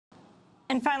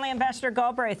And finally, Ambassador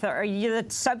Galbraith, the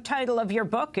subtitle of your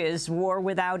book is War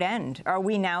Without End. Are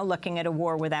we now looking at a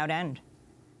war without end?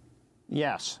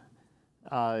 Yes.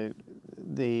 I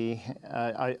think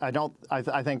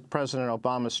President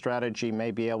Obama's strategy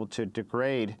may be able to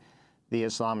degrade the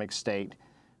Islamic State,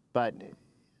 but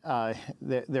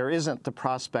there isn't the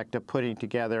prospect of putting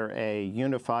together a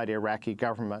unified Iraqi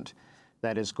government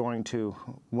that is going to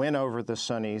win over the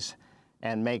Sunnis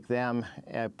and make them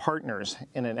partners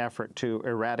in an effort to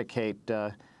eradicate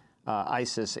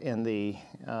ISIS in the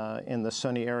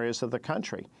Sunni areas of the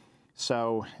country.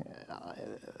 So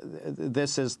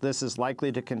this is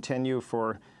likely to continue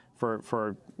for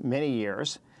many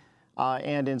years.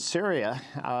 And in Syria,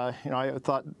 I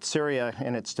thought Syria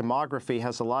in its demography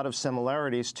has a lot of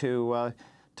similarities to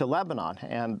Lebanon,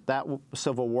 and that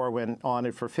civil war went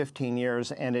on for 15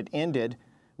 years, and it ended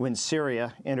when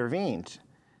Syria intervened.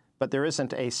 But there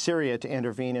isn't a Syria to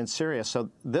intervene in Syria, so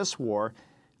this war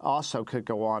also could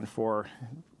go on for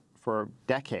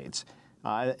decades.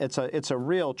 It's a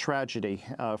real tragedy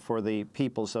for the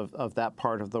peoples of that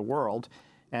part of the world,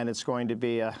 and it's going to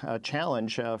be a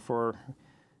challenge for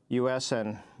U.S.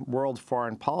 and world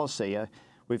foreign policy.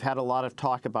 We've had a lot of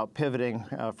talk about pivoting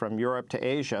from Europe to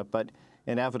Asia, but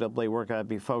inevitably we're going to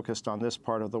be focused on this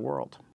part of the world.